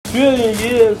trillion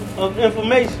years of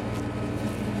information.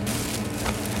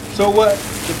 So what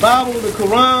the Bible, the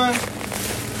Quran,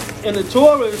 and the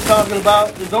Torah is talking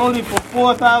about is only from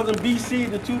 4000 BC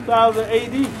to 2000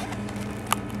 AD.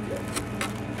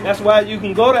 That's why you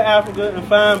can go to Africa and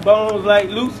find bones like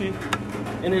Lucy,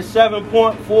 and it's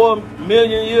 7.4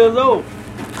 million years old.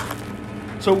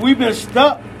 So we've been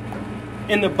stuck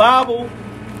in the Bible,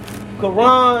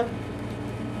 Quran,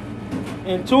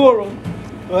 and Torah.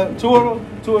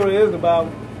 Torah is the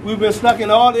Bible. We've been stuck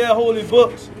in all their holy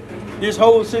books this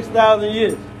whole 6,000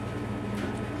 years.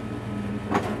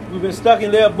 We've been stuck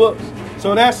in their books.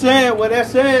 So that's saying, what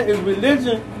that's saying is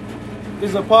religion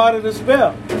is a part of the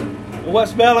spell. And what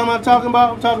spell am I talking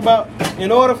about? I'm talking about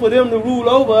in order for them to rule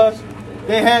over us,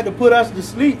 they had to put us to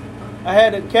sleep. I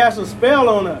had to cast a spell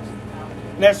on us.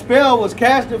 And that spell was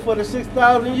casted for the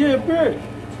 6,000 year period.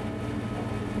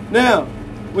 Now,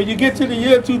 when you get to the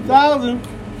year 2000,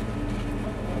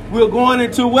 we're going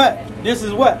into what? This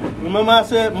is what? Remember I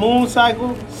said moon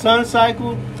cycle, sun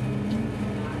cycle,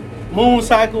 moon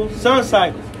cycle, sun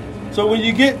cycle. So when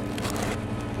you get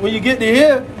to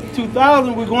here,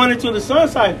 2000, we're going into the sun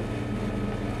cycle.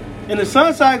 In the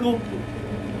sun cycle,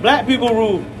 black people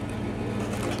rule.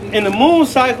 In the moon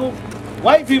cycle,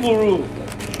 white people rule.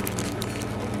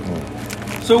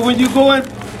 So when you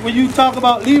talk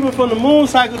about leaving from the moon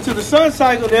cycle to the sun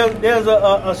cycle, there's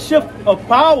a shift of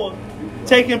power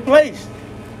taking place.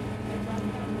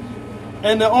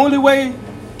 And the only way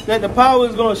that the power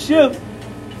is going to shift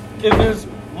if it's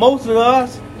most of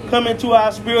us come into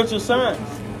our spiritual signs.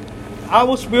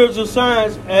 Our spiritual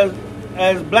signs as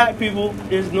black people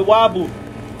is Nawabu.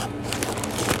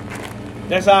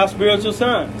 That's our spiritual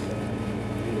signs.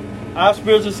 Our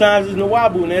spiritual signs is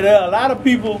Nawabu. And there are a lot of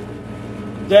people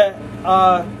that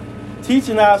are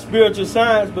teaching our spiritual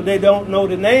signs, but they don't know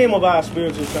the name of our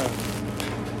spiritual signs.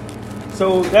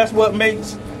 So that's what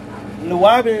makes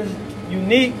Nawabians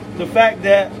unique, the fact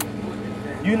that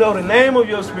you know the name of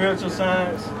your spiritual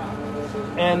signs,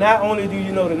 and not only do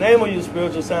you know the name of your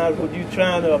spiritual signs, but you're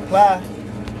trying to apply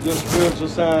your spiritual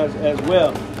signs as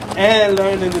well, and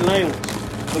learning the language.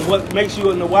 And what makes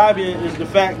you a Nawabian is the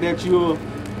fact that you're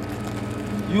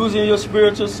using your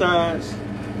spiritual signs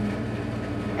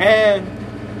and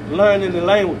learning the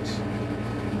language.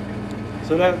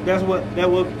 So that's what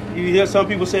you hear some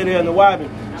people say they're a Nawabian.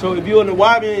 So if you're a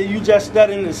Nawabian and you just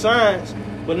studying the science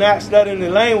but not studying the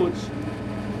language,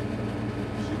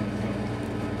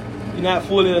 you're not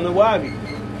fully a Nawabian.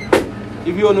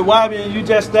 If you're a Nawabian and you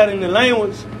just studying the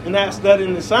language and not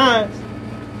studying the science,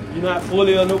 you're not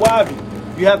fully a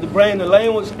Nawabian. You have to bring the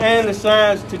language and the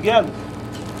science together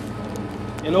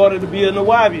in order to be a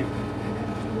Nawabian.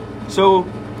 So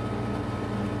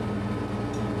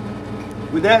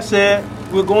with that said,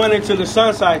 we're going into the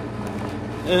sun cycle.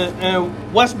 And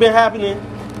what's been happening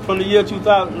from the year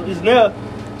 2000, it's now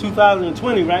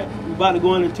 2020, right? We're about to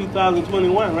go into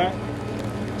 2021, right?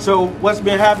 So what's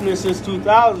been happening since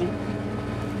 2000,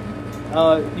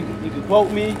 you can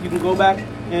quote me, you can go back,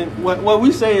 and what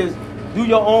we say is do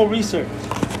your own research,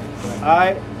 all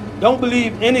right? Don't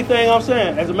believe anything I'm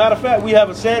saying. As a matter of fact, we have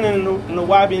a saying in the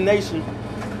Nawabian Nation,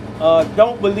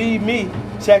 don't believe me,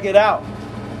 check it out,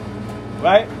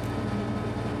 right?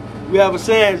 We have a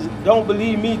saying, don't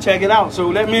believe me, check it out.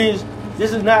 So that means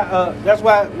this is not, that's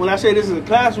why when I say this is a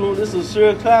classroom, this is a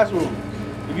serious classroom.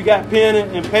 If you got pen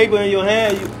and paper in your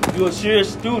hand, you're a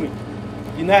serious student.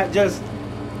 You're not just,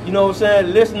 you know what I'm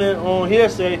saying, listening on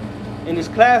hearsay. And this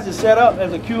class is set up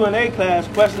as a Q&A class,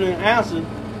 question and answer,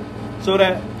 so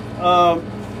that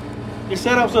it's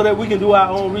set up so that we can do our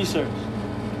own research.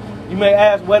 You may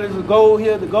ask, what is the goal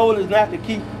here? The goal is not to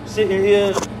keep sitting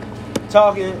here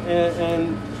talking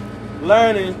and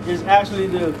learning. Is actually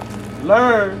to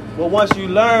learn, but once you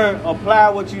learn, apply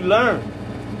what you learn.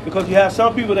 Because you have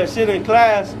some people that sit in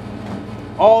class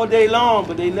all day long,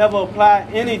 but they never apply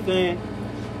anything.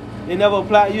 They never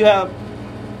apply. You have,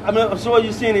 I'm sure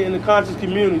you've seen it in the conscious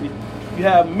community. You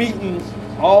have meetings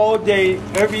all day,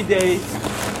 every day.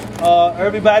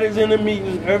 Everybody's in the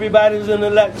meeting, everybody's in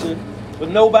the lecture, but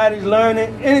nobody's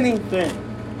learning anything.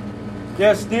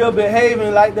 They're still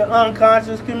behaving like the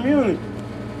unconscious community.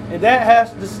 And that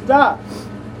has to stop.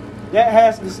 That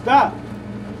has to stop.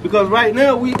 Because right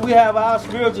now we have our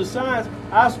spiritual science.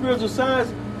 Our spiritual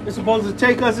science is supposed to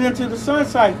take us into the sun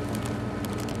cycle,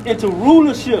 into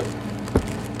rulership.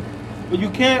 But you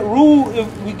can't rule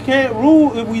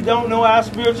if we don't know our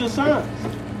spiritual science.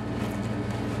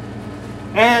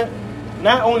 And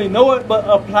not only know it, but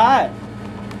apply it.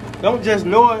 Don't just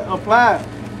know it, apply it.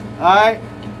 Alright?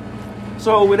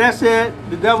 So with that said,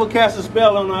 the devil cast a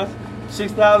spell on us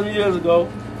 6,000 years ago.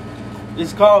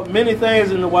 It's called many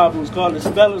things in the Wabu. It's called the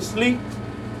spell of sleep.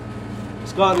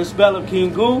 It's called the spell of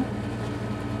Kingu.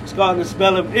 It's called the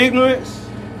spell of ignorance.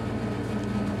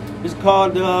 It's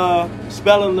called the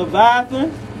spell of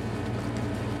Leviathan,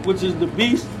 which is the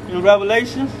beast in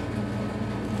Revelations.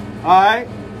 All right.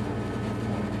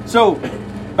 So,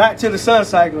 back to the sun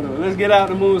cycle, though. Let's get out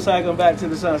the moon cycle and back to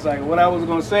the sun cycle. What I was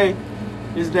going to say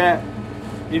is that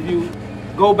if you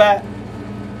go back,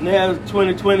 now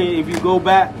 2020, if you go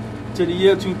back to the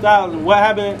year 2000, what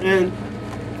happened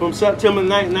from September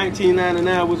 9th,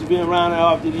 1999, which has been rounded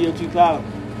off to the year 2000?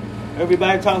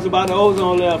 Everybody talks about the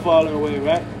ozone layer falling away,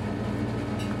 right?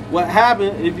 What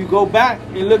happened, if you go back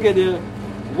and look at the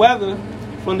weather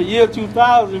from the year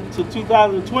 2000 to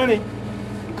 2020,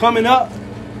 coming up,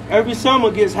 every summer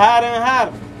gets hotter and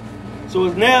hotter. So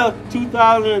it's now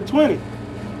 2020.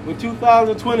 When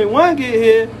 2021 get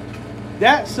here,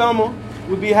 that summer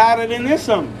will be hotter than this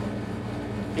summer.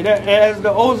 And as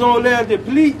the ozone layer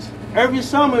depletes, every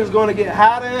summer is going to get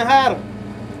hotter and hotter.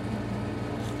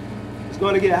 It's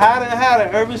going to get hotter and hotter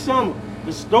every summer.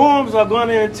 The storms are going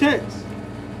to intense.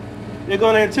 They're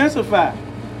going to intensify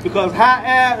because hot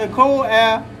air and cold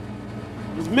air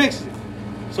is mixing.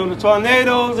 So the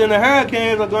tornadoes and the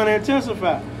hurricanes are going to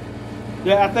intensify.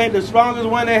 I think the strongest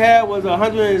one they had was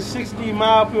 160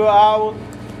 miles per hour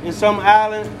in some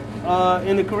island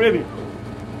in the Caribbean,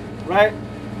 right?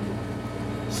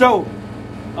 So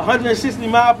 160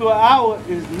 miles per hour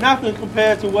is nothing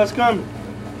compared to what's coming.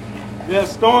 There are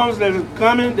storms that are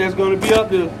coming that's going to be up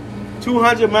to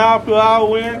 200 miles per hour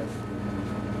winds,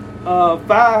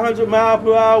 500 miles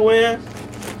per hour winds.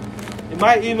 It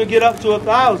might even get up to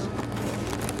 1,000.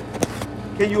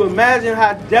 Can you imagine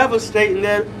how devastating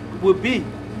that would be?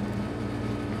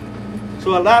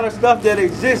 So a lot of stuff that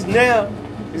exists now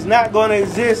is not going to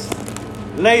exist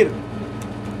later.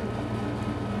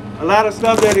 A lot of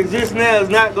stuff that exists now is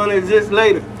not going to exist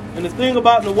later. And the thing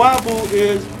about the Wabu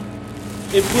is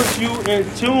it puts you in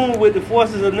tune with the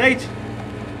forces of nature.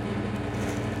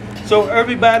 So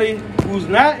everybody who's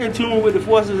not in tune with the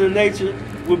forces of nature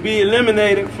will be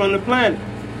eliminated from the planet.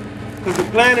 Because the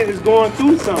planet is going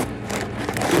through something.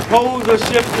 The poles are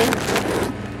shifting.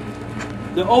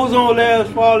 The ozone layer is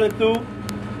falling through.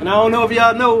 And I don't know if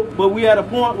y'all know, but we at a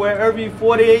point where every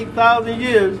 48,000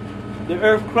 years, the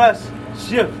Earth crust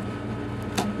shifts,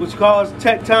 which causes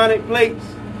tectonic plates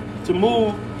to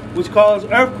move, which causes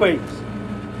earthquakes.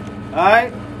 All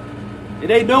right? And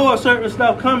they know a certain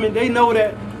stuff coming. They know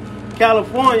that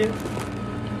California,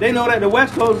 they know that the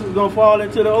West Coast is going to fall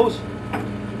into the ocean.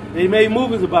 They made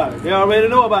movies about it. They already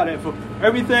know about it.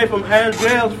 Everything from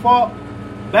Andrea's fault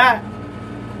back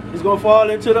is going to fall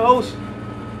into the ocean.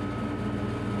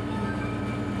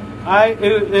 All right?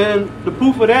 And the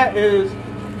proof of that is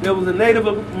there was a Native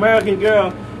American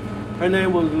girl. Her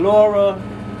name was Laura.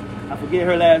 I forget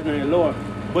her last name, Laura.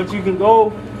 But you can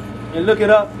go and look it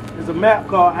up. There's a map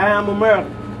called I Am America.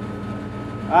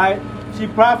 All right? She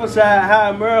prophesied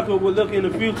how America would look in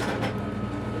the future.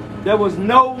 There was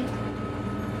no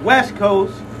West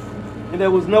Coast and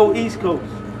there was no East Coast.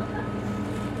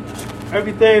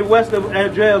 Everything west of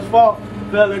Andrea's Fault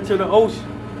fell into the ocean.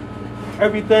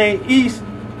 Everything east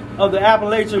of the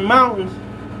Appalachian Mountains,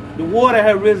 the water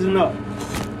had risen up.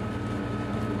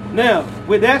 Now,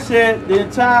 with that said, the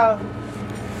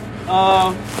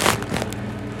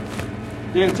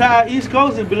entire East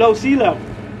Coast is below sea level.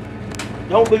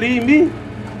 Don't believe me?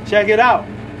 Check it out.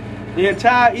 The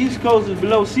entire East Coast is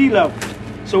below sea level.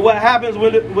 So what happens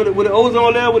with the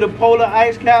ozone layer, with the polar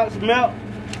ice caps melt,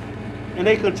 and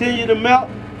they continue to melt,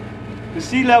 the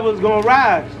sea level is going to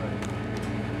rise.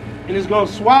 And it's going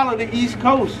to swallow the East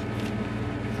Coast.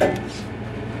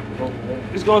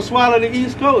 It's going to swallow the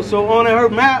East Coast. So on her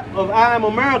map of I Am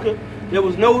America, there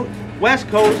was no West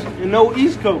Coast and no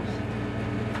East Coast.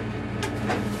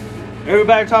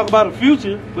 Everybody talk about the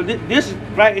future, but this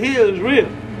right here is real.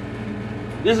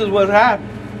 This is what's happening.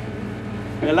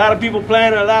 And a lot of people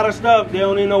planning a lot of stuff, they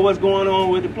don't even know what's going on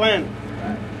with the planet.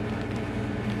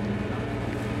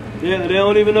 Yeah, they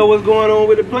don't even know what's going on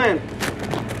with the planet.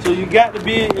 So you got to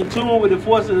be in tune with the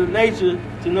forces of nature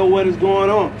to know what is going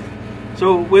on.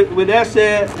 So with that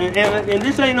said, and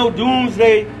this ain't no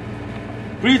doomsday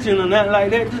preaching or nothing like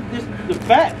that. This the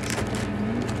facts.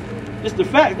 It's the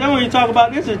facts. They don't even talk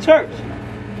about this in church.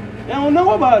 They don't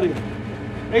know about it.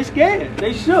 They scared.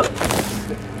 They shook.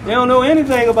 They don't know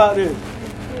anything about this,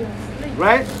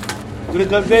 right?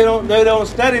 Because they don't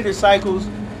study the cycles,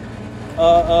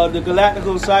 the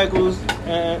galactical cycles,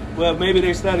 and well, maybe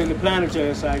they study the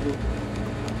planetary cycle.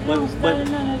 But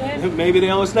maybe they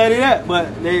don't study that.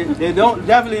 But they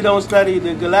definitely don't study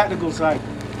the galactical cycle.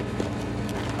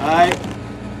 All right.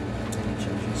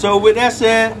 So with that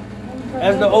said,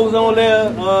 as the ozone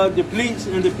layer depletes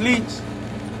and depletes,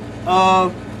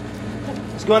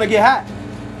 it's going to get hot.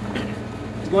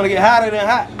 It's going to get hotter than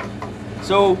hot.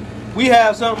 So we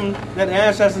have something that the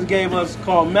ancestors gave us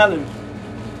called melanin,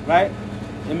 right?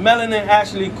 And melanin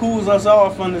actually cools us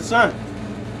off from the sun.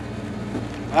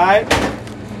 All right?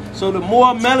 So the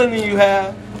more melanin you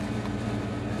have,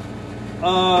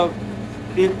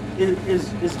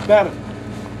 it's better.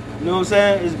 You know what I'm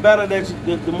saying? It's better that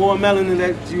the more melanin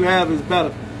that you have is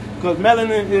better. Because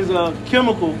melanin is a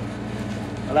chemical.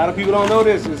 A lot of people don't know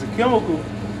this. It's a chemical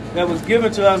that was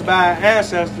given to us by our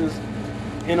ancestors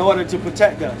in order to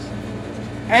protect us.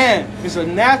 And it's a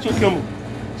natural chemical,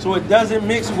 so it doesn't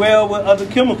mix well with other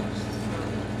chemicals.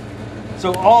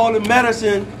 So all the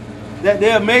medicine that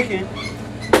they're making,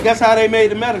 guess how they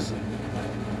made the medicine?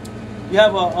 You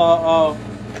have a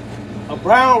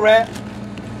brown rat,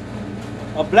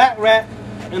 a black rat,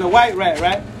 and a white rat,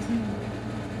 right?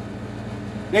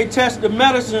 They test the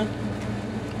medicine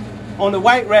on the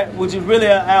white rat, which is really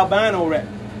an albino rat.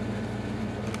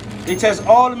 They test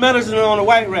all the medicine on the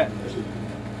white rat.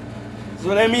 So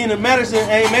that means the medicine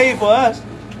ain't made for us,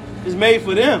 it's made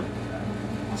for them.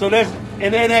 So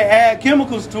and then they add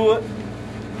chemicals to it,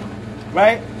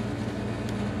 right?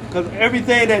 Because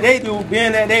everything that they do,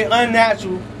 being that they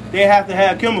unnatural, they have to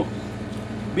have chemicals.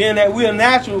 Being that we're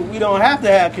natural, we don't have to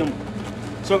have chemicals.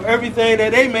 So everything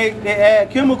that they make, they add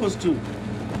chemicals to. You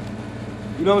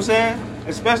know what I'm saying?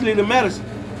 Especially the medicine.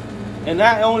 And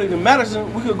not only the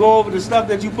medicine, we could go over the stuff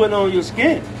that you put on your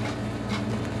skin.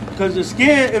 Because the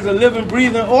skin is a living,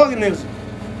 breathing organism.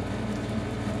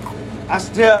 I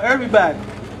tell everybody,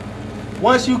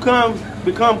 once you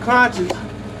become conscious,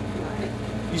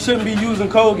 you shouldn't be using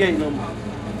Colgate no more.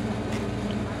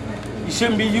 You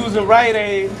shouldn't be using Rite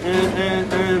Aid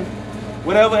and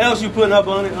whatever else you putting up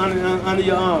on it, under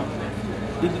your arm.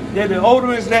 The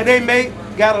deodorants that they make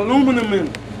got aluminum in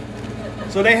it.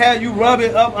 So they have you rub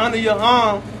it up under your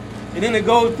arm, and then it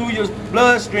goes through your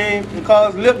bloodstream and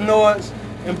cause lymph nodes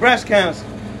and breast cancer.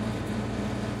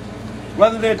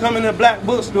 Rather than come in a black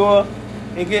bookstore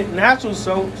and get natural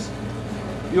soaps,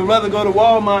 you'd rather go to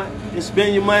Walmart and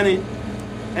spend your money,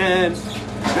 and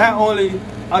not only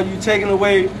are you taking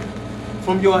away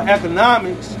from your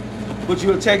economics, but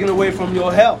you're taking away from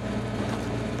your health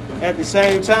at the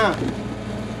same time.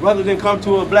 Rather than come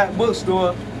to a black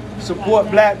bookstore,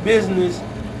 support black business,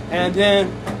 and then,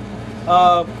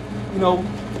 you know,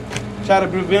 try to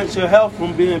prevent your health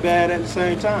from being bad at the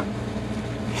same time.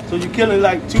 So you're killing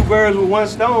like two birds with one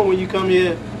stone when you come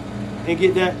here and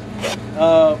get that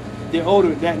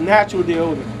deodorant, that natural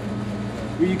deodorant.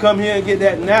 When you come here and get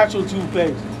that natural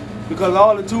toothpaste, because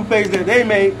all the toothpaste that they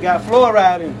make got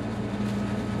fluoride in it.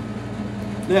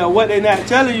 Now, what they're not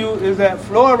telling you is that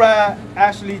fluoride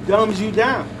actually dumbs you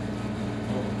down.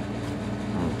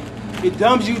 It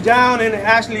dumbs you down and it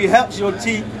actually helps your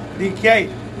teeth decay.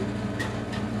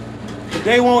 But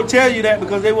they won't tell you that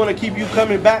because they want to keep you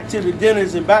coming back to the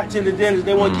dentist and back to the dentist.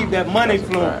 They want to keep that money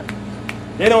flowing.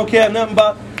 They don't care nothing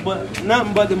but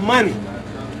the money.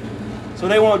 So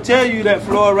they won't tell you that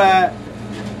fluoride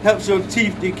helps your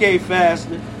teeth decay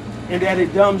faster and that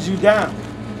it dumbs you down.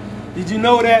 Did you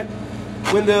know that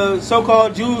when the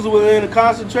so-called Jews were in the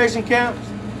concentration camps,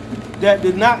 that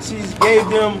the Nazis gave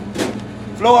them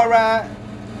fluoride,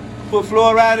 put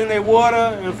fluoride in their water,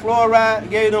 and fluoride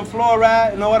gave them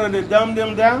fluoride in order to dumb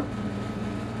them down?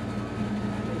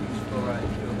 Fluoride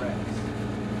kill rats.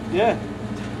 Yeah,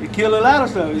 it killed a lot of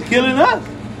stuff. It's killing us.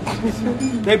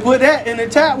 They put that in the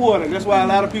tap water. That's why a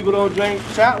lot of people don't drink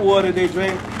tap water. They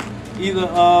drink either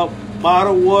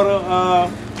bottled water.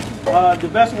 The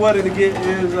best water to get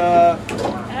is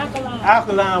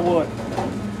alkaline water.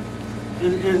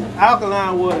 Is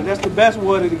alkaline water. That's the best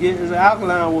water to get is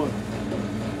alkaline water.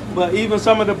 But even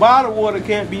some of the bottled water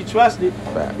can't be trusted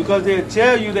because they'll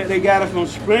tell you that they got it from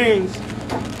springs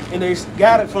and they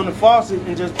got it from the faucet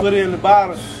and just put it in the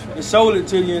bottle and sold it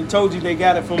to you and told you they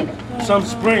got it from some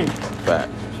spring.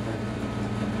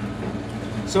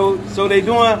 So they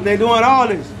doing all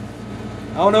this.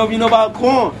 I don't know if you know about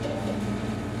corn.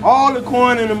 All the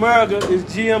corn in America is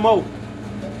GMO.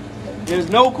 There's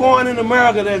no corn in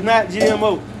America that's not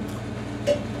GMO.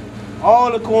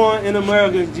 All the corn in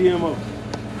America is GMO.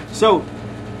 So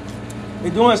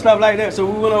they're doing stuff like that. So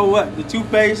we went over what? The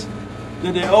toothpaste, the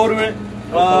deodorant.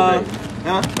 No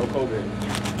Colgate.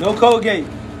 No Colgate.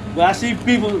 But I see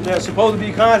people that are supposed to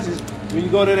be conscious. When you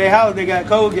go to their house, they got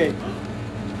Colgate.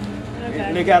 Okay.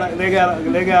 And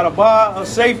they got a bar of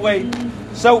Safeway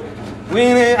soap.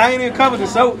 I ain't even covered the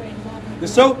soap. The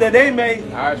soap that they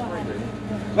made. Irish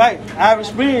Spring. Right, Irish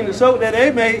Spring. The soap that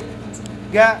they made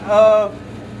got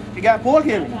It got pork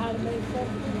in it.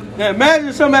 Now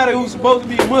imagine somebody who's supposed to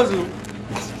be Muslim,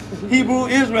 Hebrew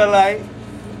Israelite,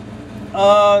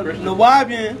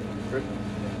 Nawabian.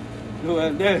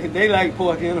 Well, they like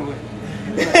pork anyway.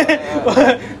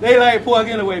 They like pork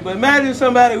anyway. But imagine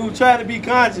somebody who trying to be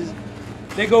conscious.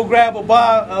 They go grab a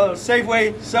bar of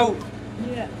Safeway soap,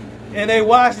 and they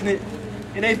washing it,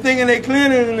 and they thinking they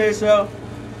cleaning themselves,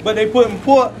 but they putting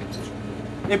pork.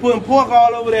 They putting pork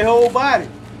all over their whole body.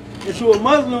 And to a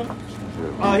Muslim,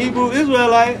 Hebrew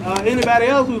Israelite, anybody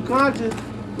else who's conscious,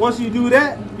 once you do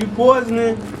that, you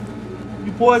poisoning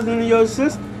your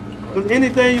system. Because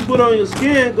anything you put on your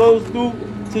skin goes through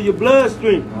to your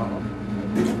bloodstream.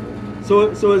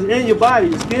 So it's in your body.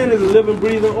 Your skin is a living,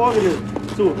 breathing organism.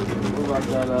 Too. What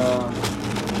about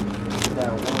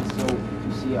that one soap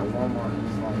you see at Walmart?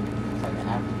 It's like an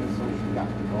African soap. You got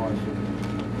the garlic sugar.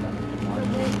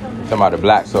 Talking about the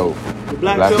black soap. The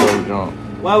black soap. Joint.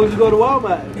 Why would you go to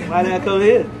Walmart? Why did I come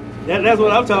here? That's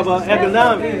what I'm talking about,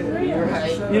 economics.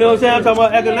 You know what I'm saying? I'm talking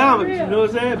about economics. You know what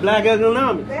I'm saying? Black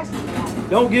economics.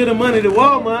 Don't give the money to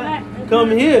Walmart.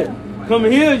 Come here. Come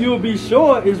here, you'll be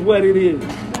sure is what it is.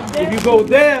 If you go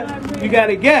there, you got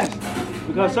to guess.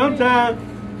 Because sometimes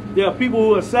there are people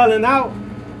who are selling out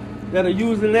that are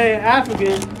using their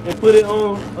African and put it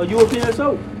on a European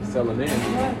soap. Selling in.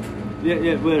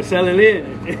 Yeah, but selling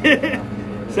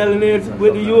in. Selling in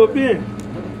with the European.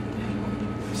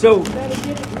 So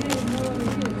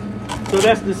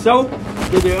that's the soap,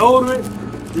 the deodorant,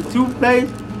 the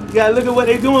toothpaste. You gotta look at what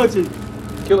they're doing to you.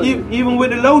 Killing even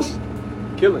with the lotion.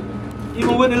 Killing it.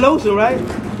 Even with the lotion, right?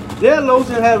 Their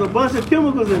lotion has a bunch of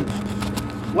chemicals in it.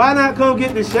 Why not come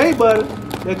get the shea butter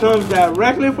that comes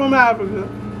directly from Africa,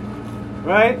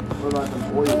 right? What about the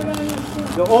oil?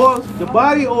 The oils, the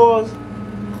body oils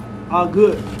are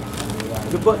good.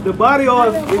 The body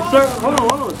oils, it's certain,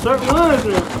 hold on, certain ones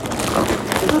now.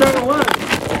 It's certain ones.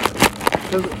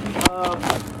 Because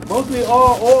mostly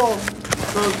all oil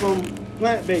comes from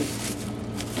plant-based,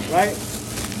 right?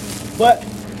 But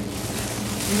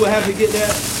you will have to get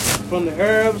that from the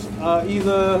herbs,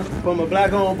 either from a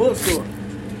black-owned bookstore.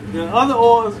 Now, other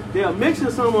oils, they are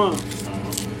mixing some of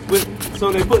them with,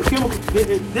 so they put chemicals.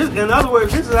 In other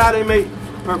words, this is how they make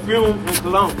perfume and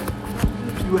cologne.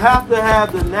 You have to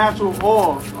have the natural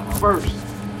oil first,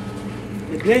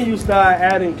 and then you start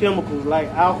adding chemicals like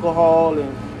alcohol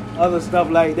and other stuff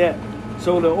like that.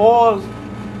 So the oils,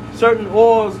 certain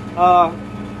oils are,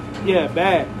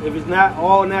 bad. If it's not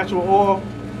all natural oil,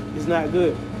 it's not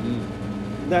good.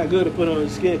 It's not good to put on your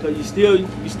skin because you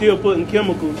still putting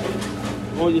chemicals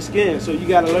on your skin. So you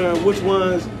got to learn which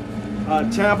ones are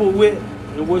tampered with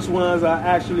and which ones are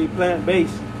actually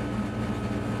plant-based.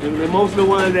 And most of the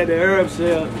ones that the herbs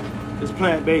sell is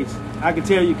plant-based. I can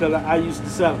tell you because I used to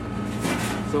sell them.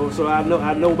 So I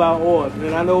know about oils.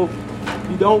 And I know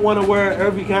you don't want to wear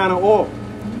every kind of oil.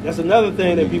 That's another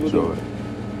thing that people do.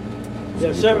 There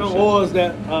are certain oils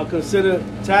that are considered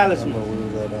talisman,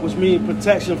 which means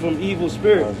protection from evil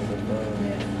spirits.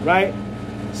 Right?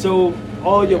 So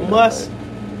all your musk,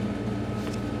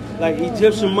 like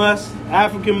Egyptian musk,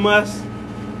 African musk,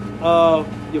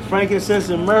 your frankincense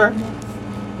and myrrh,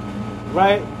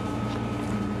 right?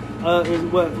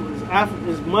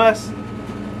 Is musk.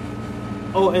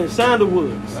 Oh, and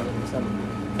sandalwoods.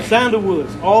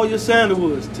 Sandalwoods. All your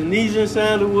sandalwoods. Tunisian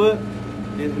sandalwood.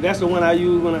 And that's the one I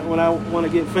use when I want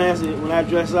to get fancy. When I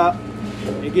dress up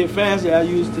and get fancy, I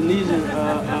use Tunisian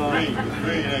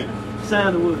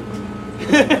sandalwood.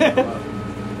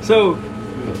 So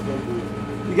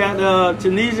you got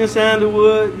Tunisian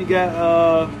sandalwood. You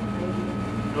got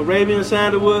Arabian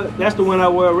sandalwood. That's the one I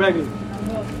wear regularly.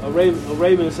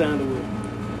 Arabian sandalwood.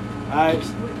 All right.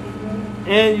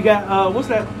 And you got what's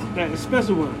that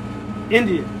expensive one?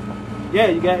 Indian. Yeah,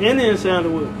 you got Indian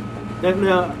sandalwood.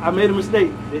 Now I made a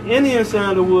mistake. The Indian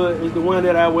sandalwood is the one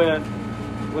that I wear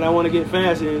when I want to get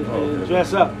fancy and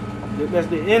dress up. That's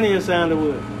the Indian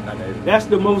sandalwood. That's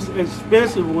the most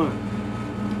expensive one.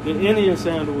 The Indian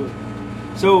sandalwood.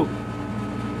 So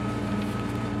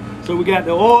we got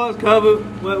the oils covered.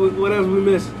 What else we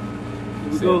missing?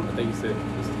 I think you said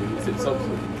soap.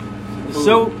 The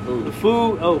soap, the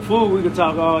food. Oh, food, we could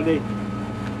talk all day.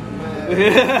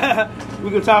 We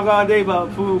could talk all day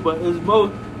about food, but it's more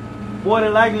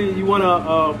than likely you want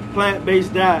a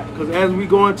plant-based diet, because as we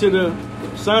go into the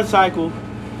sun cycle,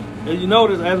 as you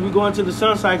notice, as we go into the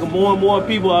sun cycle, more and more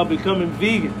people are becoming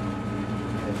vegan.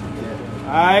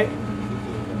 All right,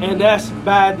 and that's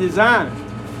by design.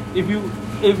 If you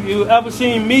ever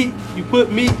seen meat, you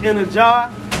put meat in a jar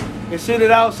and sit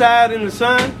it outside in the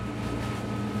sun,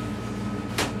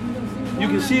 you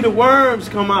can see the worms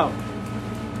come out,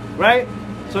 right?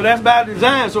 So that's by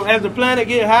design. So as the planet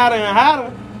get hotter and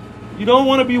hotter, you don't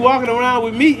want to be walking around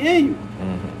with meat in you.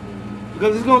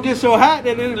 Because it's going to get so hot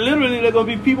that literally there are going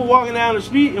to be people walking down the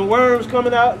street and worms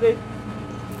coming out their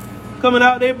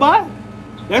body.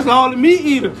 That's all the meat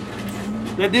eaters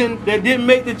that didn't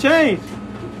make the change.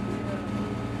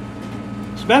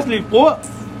 Especially pork.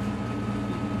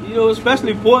 You know,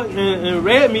 especially pork and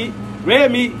red meat.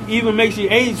 Red meat even makes you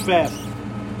age faster.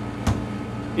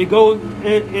 It goes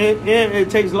it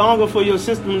takes longer for your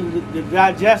system to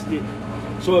digest it.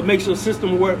 So it makes your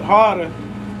system work harder,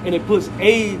 and it puts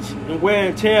age and wear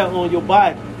and tear on your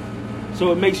body.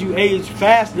 So it makes you age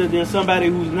faster than somebody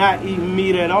who's not eating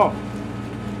meat at all.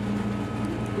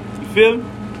 You feel me?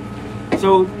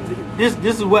 So this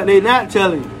is what they're not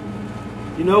telling you.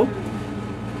 You know?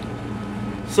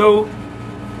 So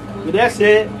with that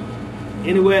said,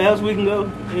 anywhere else we can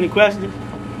go? Any questions?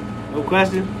 No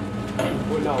question?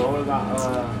 Well, no, what about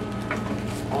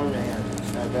Arm & Hammer?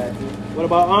 That bad too? What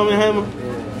about Arm & Hammer?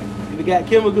 Yeah. If it got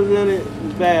chemicals in it,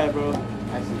 it's bad, bro.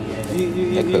 Actually,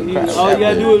 yeah. All you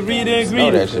gotta do is read the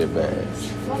ingredients. That shit bad.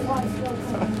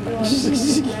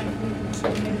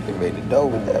 They made the dough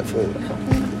with that food.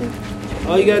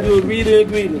 All you gotta do is read the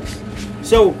ingredients.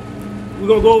 So we're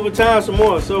gonna go over time some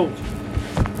more. So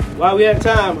while we have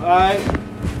time, all right,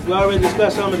 we already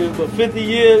discussed some of this, but 50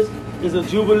 years is a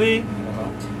jubilee.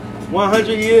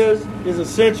 100 years is a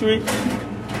century.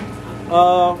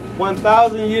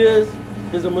 1,000 years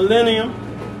is a millennium.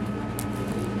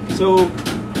 So,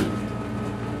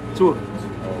 two.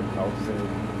 I was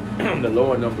saying the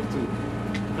lower numbers too.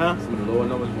 Huh? Some of the lower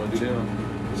numbers, you want to do them?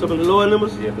 Some of the lower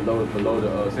numbers. Yeah, below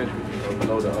the century, or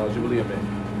below the jubilee event.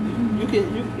 You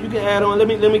can add on. Let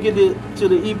me get to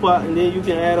the epoch, and then you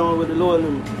can add on with the lower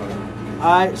numbers. All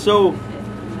right. So,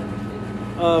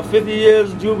 50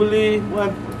 years jubilee,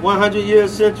 100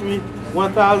 years century,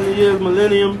 1,000 years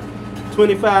millennium,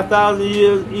 25,000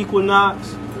 years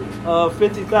equinox,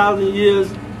 50,000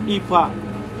 years epoch.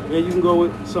 And you can go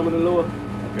with some of the lower.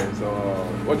 Okay, so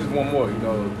what just one more? You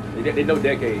know, they know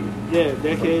decades. Yeah,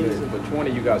 decades. For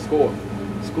 20, you got score.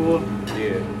 Score.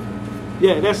 Yeah.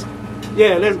 Yeah, that's.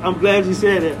 I'm glad you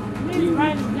said that. Please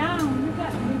write it down. You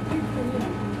got to be people here.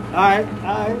 All right,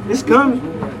 it's coming.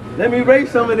 Let me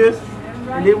erase some of this,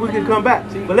 and then we can come back.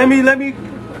 But let me.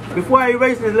 Before I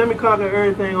erase this, let me conquer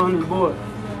everything on this board,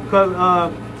 because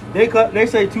they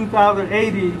say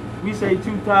 2080, we say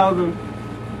 2000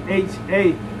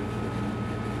 HA,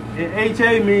 and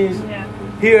HA means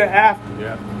hereafter.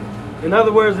 Yeah. In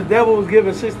other words, the devil was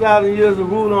given 6,000 years of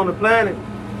rule on the planet.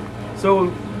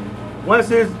 So once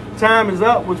his time is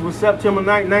up, which was September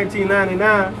 9,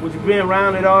 1999, which is being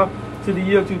rounded off to the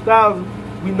year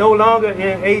 2000, we no longer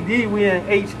in AD, we in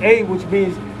HA, which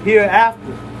means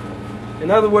hereafter. In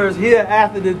other words,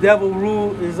 hereafter the devil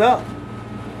rule is up.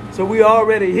 So we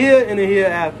already here in the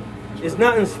hereafter. It's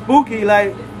nothing spooky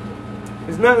like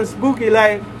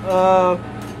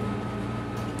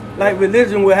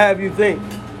religion would have you think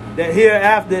that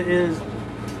hereafter is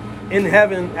in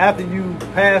heaven after you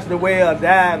passed away or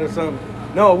died or something.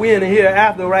 No, we in the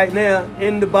hereafter right now,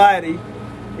 in the body,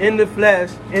 in the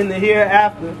flesh, in the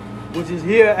hereafter, which is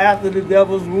hereafter the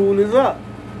devil's rule is up.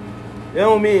 They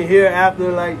don't mean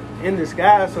hereafter like in the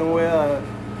sky somewhere,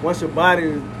 once your body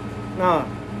is, nah.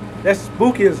 That's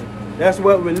spookism. That's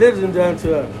what religion done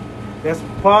to us. That's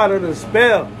part of the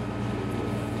spell.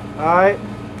 Alright?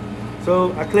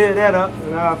 So I cleared that up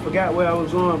and I forgot where I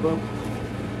was going, bro.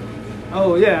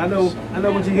 Oh yeah, I know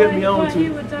what you hit me on to. What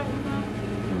you were talking about?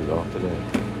 He was off to that.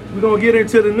 We're gonna get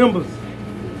into the numbers.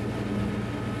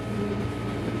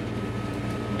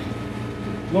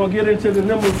 We're gonna get into the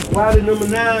numbers. Why the number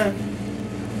 9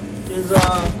 is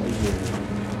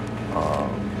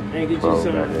ain't get you Bro,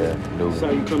 sign. goddamn, no. Saw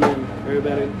you come in.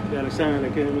 Everybody got a sign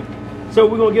that came in. So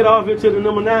we're gonna get off into the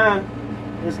number 9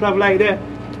 and stuff like that.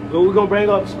 But we're gonna bring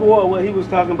up score what he was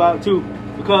talking about too.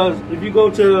 Because if you go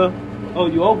to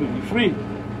you open, you free.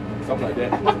 Something like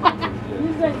that.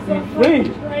 You said You something free.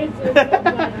 crazy or something like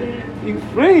that. You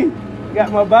free.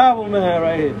 Got my Bible man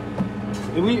right here.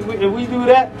 If we do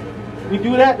that, we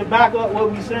do that to back up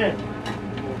what we saying.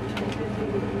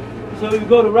 So you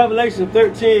go to Revelation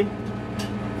 13,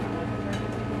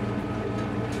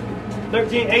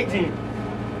 18.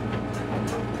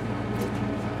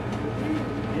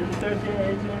 Is it 13,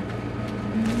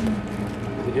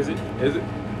 18? Is it?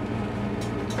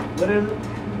 What is it?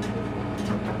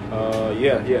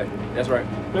 Yeah, that's right.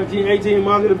 13, 18,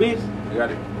 Mark of the Beast? I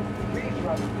got it.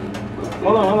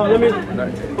 Hold on, let me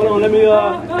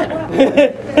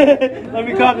let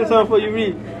me copy something for you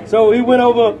read. So he went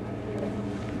over,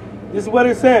 this is what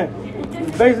it's saying.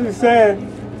 It's basically saying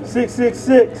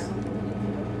 666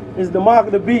 is the mark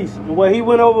of the beast. And what he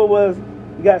went over was,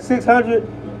 you got 600,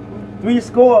 3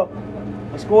 score.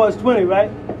 A score is 20,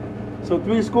 right? So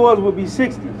 3 scores would be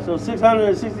 60. So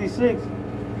 666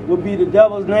 would be the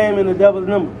devil's name and the devil's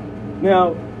number.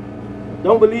 Now,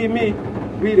 don't believe me,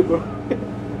 read it, bro.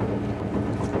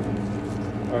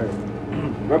 All right.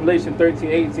 Revelation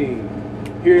 13:18.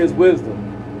 Here is wisdom.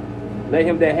 Let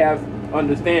him that have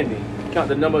understanding count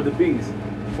the number of the beast,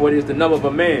 for it is the number of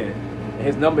a man, and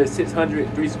his number is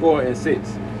 600,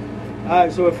 66. All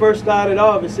right, so it first started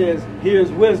off, it says,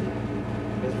 here's wisdom.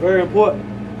 That's very important.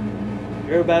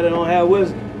 Everybody don't have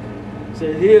wisdom. It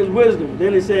says, here's wisdom.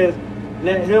 Then it says,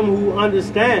 let him who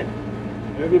understand.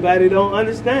 Everybody don't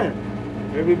understand.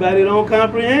 Everybody don't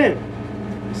comprehend.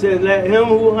 It says, let him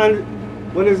who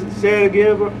what does it say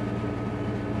again, bro?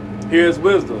 Here is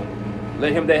wisdom.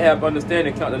 Let him that have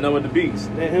understanding count the number of the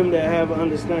beast. Let him that have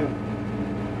understanding.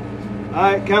 All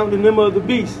right, count the number of the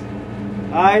beast.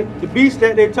 All right, the beast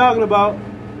that they're talking about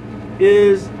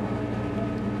is,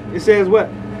 it says what?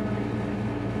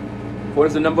 For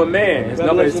it's the number of man. His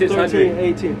number is 600.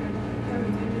 18.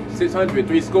 600,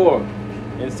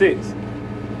 66.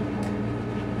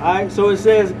 All right, so it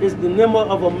says it's the number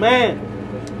of a man.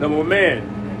 Number of man.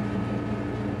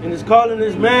 And it's calling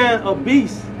this man a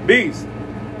beast. Beast.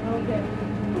 Okay.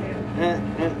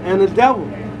 And a devil.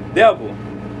 Devil.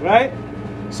 Right?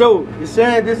 So it's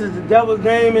saying this is the devil's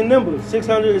name and number,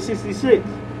 666.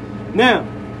 Now,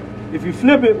 if you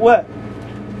flip it, what?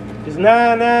 It's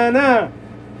 999,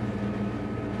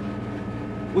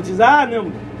 which is our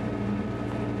number.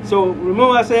 So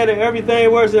remember I said that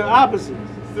everything works in opposites.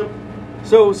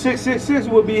 So 666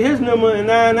 would be his number and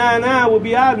 999 would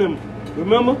be our number.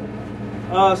 Remember?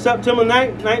 September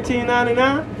 9th,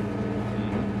 1999?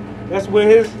 That's when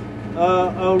his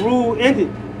rule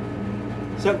ended.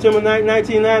 September 9th,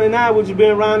 1999, which has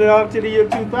been rounded off to the year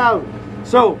 2000.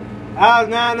 So, ours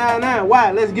 999.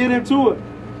 Why? Let's get into it.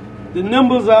 The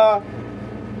numbers are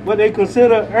what they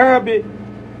consider Arabic.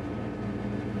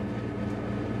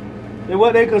 They're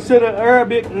what they consider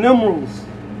Arabic numerals.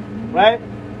 Right?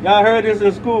 Y'all heard this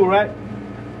in school, right?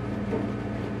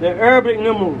 They're Arabic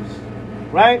numerals.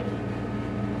 Right?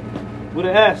 With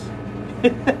an S.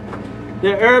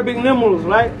 They're Arabic numerals,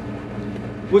 right?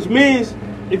 Which means,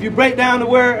 if you break down the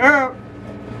word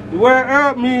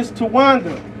Arab means to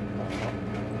wander.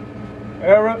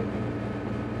 Arab.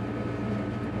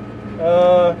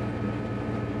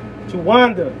 To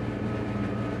wander.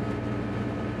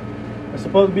 That's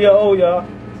supposed to be an O, y'all.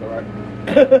 It's all right.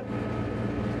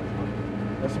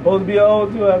 That's supposed to be an O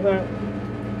too, I think.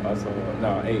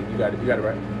 No, 8. You got it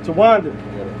right. To wander. You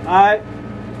got it. All right.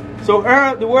 So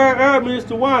Arab, the word Arab means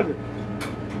to wander.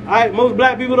 All right. Most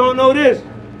black people don't know this.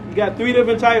 You got 3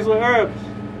 different types of herbs.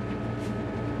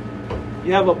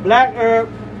 You have a black herb,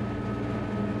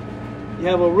 you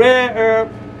have a red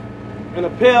herb, and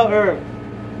a pale herb.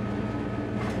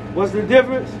 What's the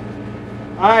difference?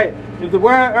 All right. If the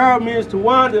word herb means to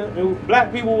wander, and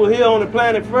black people were here on the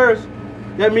planet first,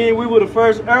 that means we were the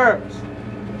first herbs.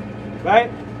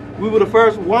 Right? We were the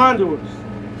first wanderers.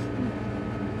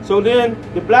 So then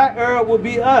the black herb would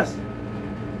be us.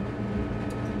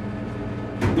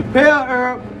 The pale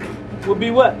herb would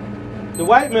be what? The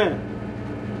white man.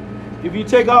 If you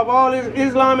take off all his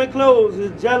Islamic clothes,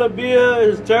 his jalabia,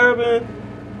 his turban,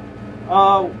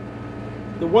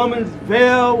 the woman's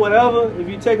veil, whatever, if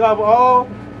you take off all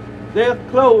their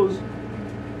clothes,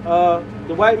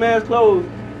 the white man's clothes,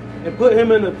 and put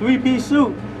him in a 3-piece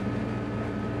suit,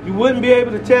 you wouldn't be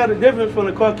able to tell the difference from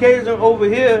the Caucasian over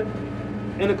here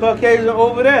and the Caucasian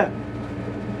over there.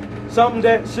 Something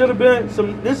that should have been,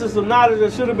 this is some knowledge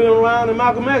that should have been around in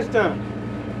Malcolm X time.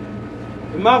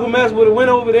 If Malcolm X would have went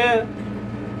over there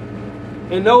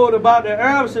and knowed about the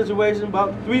herb situation,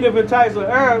 about 3 different types of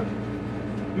herbs,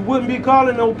 you wouldn't be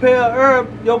calling no pale herb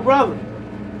your brother.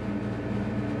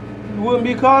 You wouldn't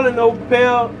be calling no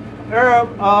pale herb,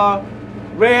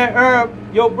 red herb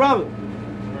your brother.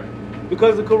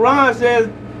 Because the Quran says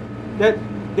that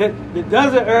the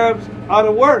desert herbs are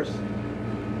the worst.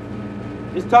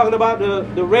 It's talking about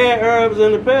the red herbs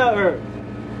and the pale herbs.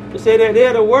 It says that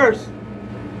they're the worst.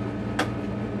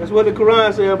 That's what the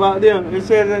Quran says about them. It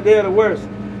says that they're the worst.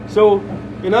 So,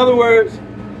 in other words,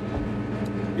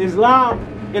 Islam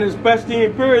in its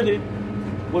pristine purity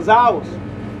was ours.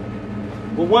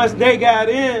 But once they got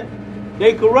in,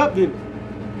 they corrupted it.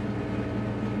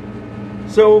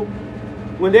 So,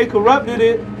 when they corrupted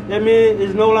it, that means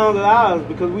it's no longer ours,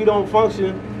 because we don't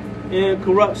function in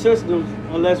corrupt systems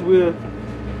unless we're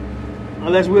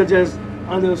just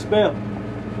under a spell.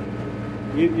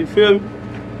 You feel me?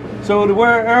 So the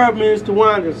word herb means to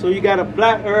wander. So you got a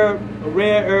black herb, a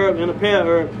red herb, and a pale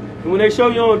herb. And when they show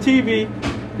you on TV,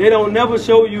 they don't never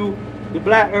show you the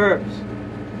black herbs.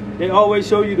 They always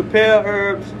show you the pale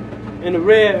herbs and the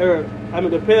red herbs.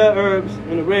 The pale herbs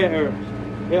and the red herbs.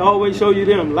 They always show you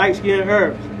them, light-skinned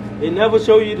herbs. They never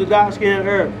show you the dark-skinned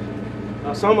herbs.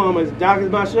 Some of them as dark as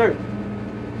my shirt.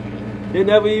 They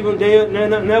never even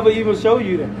show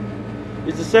you that.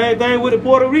 It's the same thing with the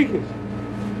Puerto Ricans.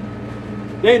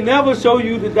 They never show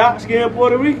you the dark-skinned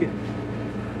Puerto Ricans.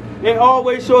 They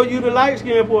always show you the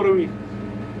light-skinned Puerto Ricans.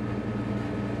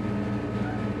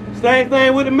 Same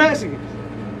thing with the Mexicans.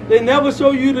 They never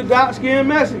show you the dark-skinned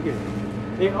Mexicans.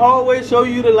 They always show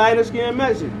you the lighter-skinned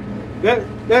Mexicans.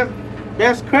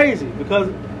 That's crazy,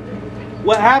 because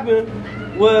what happened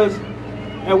was,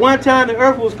 at one time the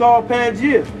earth was called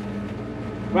Pangea,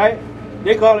 right?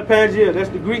 They call it Pangea. That's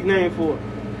the Greek name for it.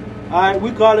 All right,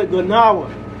 we call it Ganawa.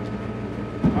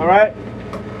 All right.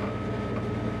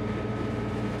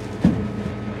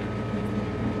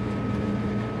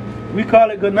 We call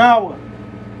it Ganawa.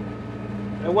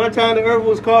 At one time the earth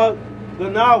was called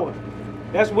Ganawa.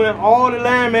 That's when all the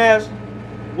landmass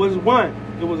was one.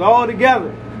 It was all together.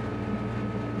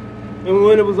 And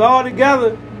when it was all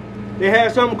together, they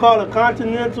had something called a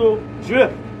continental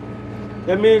drift.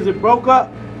 That means it broke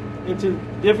up into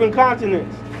different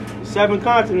continents. 7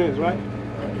 continents, right?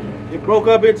 It broke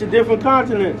up into different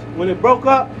continents. When it broke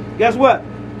up, guess what?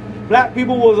 Black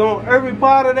people was on every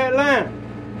part of that land.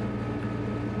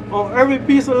 On every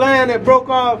piece of land that broke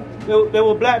off, there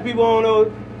were black people on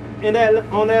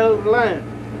that land.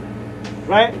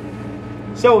 Right?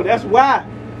 So that's why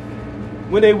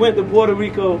when they went to Puerto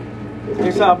Rico,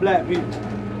 they saw black people.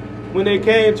 When they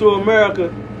came to America,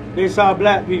 they saw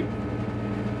black people.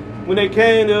 When they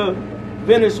came to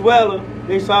Venezuela,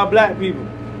 they saw black people.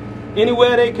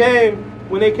 Anywhere they came,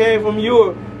 when they came from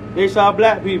Europe, they saw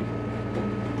black people.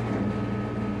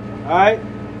 All right?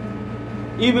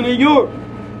 Even in Europe,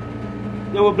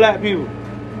 there were black people.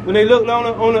 When they looked on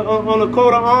the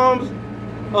coat of arms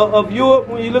of Europe,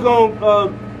 when you look on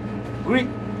Greek,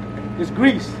 it's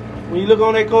Greece. When you look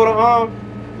on their coat of arms,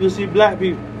 you'll see black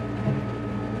people.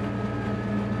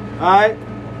 All right?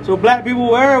 So black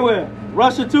people were everywhere.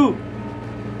 Russia too.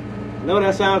 I know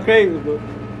that sounds crazy, but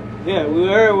yeah, we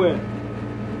were everywhere.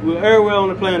 We were everywhere on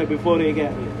the planet before they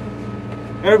got here.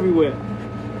 Everywhere.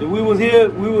 If we were here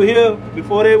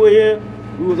before they were here.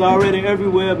 We was already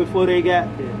everywhere before they got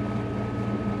there.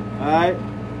 All right.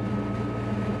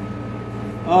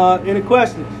 Any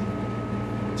questions?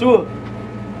 Tua.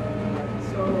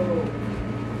 So,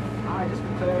 all right, just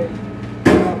for clarity,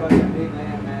 about the big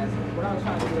land mass. What I was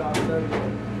trying to get off of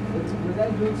was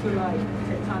that due to like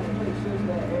tectonic plate shifts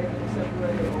that everything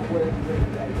separated, or was it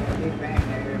like that big bang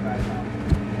that everybody saw?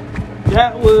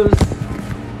 That was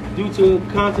due to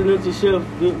continental shift,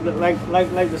 like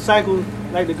the cycle,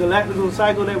 like the galactical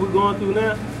cycle that we're going through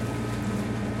now.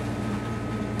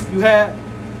 You had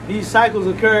these cycles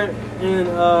occur in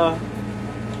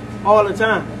all the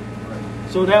time.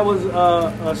 So that was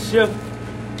a shift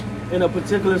in a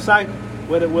particular cycle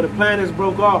where the planets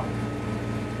broke off.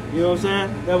 You know what I'm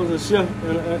saying? That was a shift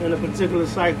in a particular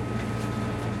cycle.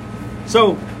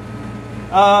 So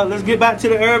let's get back to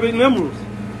the Arabic numerals.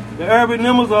 The Arabic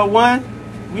numerals are 1.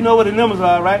 We know what the numbers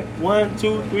are, right? 1,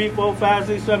 2, 3, 4, 5,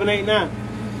 6, 7, 8, 9.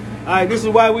 All right, this is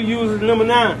why we use the number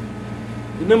 9.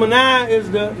 The number 9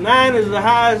 is the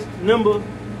highest number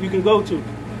you can go to,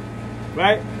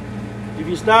 right? If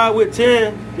you start with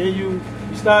 10, then you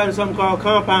start in something called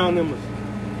compound numbers,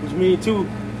 which means two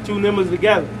numbers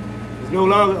together. It's no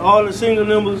longer all the single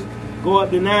numbers go up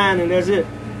to 9 and that's it.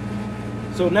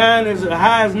 So 9 is the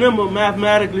highest number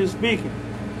mathematically speaking.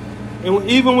 And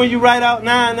even when you write out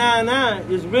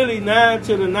 999, it's really 9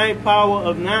 to the 9th power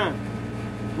of 9,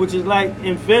 which is like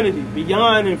infinity,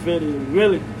 beyond infinity.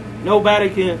 Really, nobody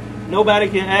can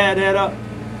add that up,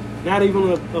 not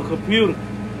even a computer.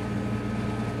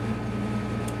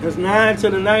 That's 9 to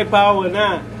the 9th power of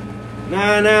 9,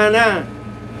 999.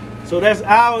 So that's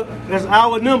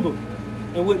our number.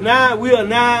 And with 9, we are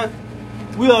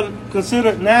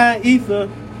considered 9 ether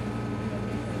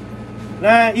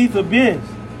beings.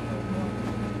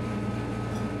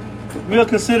 We are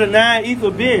considered 9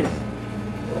 ether beings.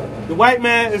 The white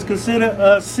man is considered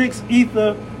a 6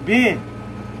 ether being.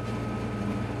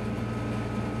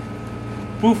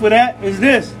 Proof of that is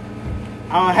this.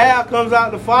 Our hair comes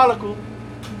out the follicle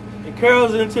and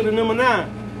curls into the number 9.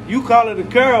 You call it a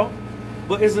curl,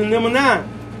 but it's a number 9.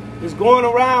 It's going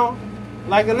around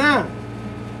like a 9.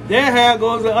 Their hair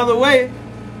goes the other way,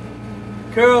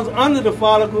 curls under the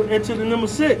follicle into the number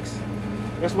 6.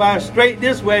 That's why it's straight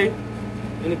this way,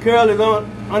 and the curl is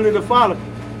under the follicle.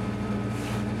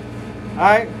 All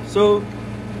right, so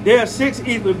There are 6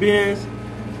 ether beings.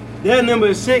 Their number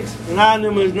is 6 and our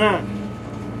number is 9.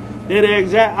 They're the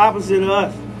exact opposite of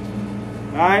us.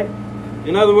 Alright?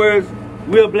 In other words,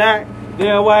 we're black,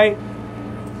 they're white.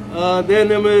 Their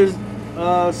number is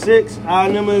 6, our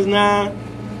number is 9.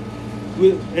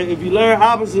 If you learn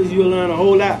opposites, you'll learn a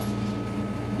whole lot.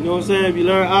 You know what I'm saying? If you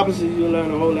learn opposites, you'll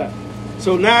learn a whole lot.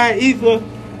 So 9 ether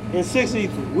and 6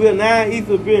 ether. We're 9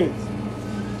 ether beings.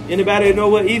 Anybody know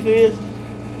what ether is?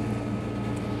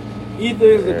 Ether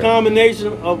is the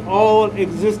combination of all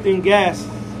existing gases.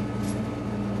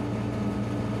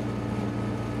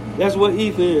 That's what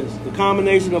ether is, the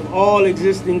combination of all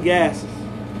existing gases.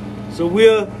 So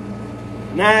we're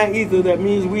 9 ether, that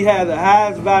means we have the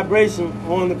highest vibration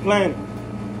on the planet,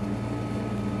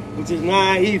 which is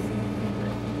 9 ether.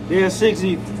 There's 6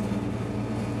 ether.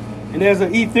 And there's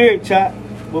an etheric chart,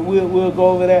 but we'll go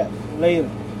over that later.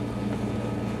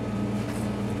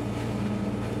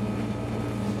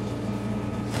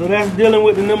 So that's dealing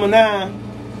with the number 9.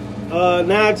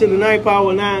 9 to the 9th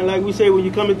power 9. Like we say, when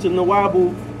you come into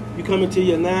Nawabu, you come into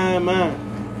your 9 mind.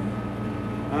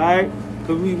 Alright?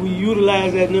 Because we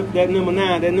utilize that number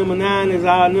 9. That number 9 is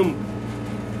our number.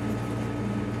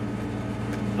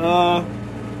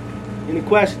 Any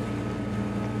questions?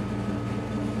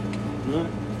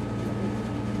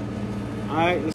 Alright.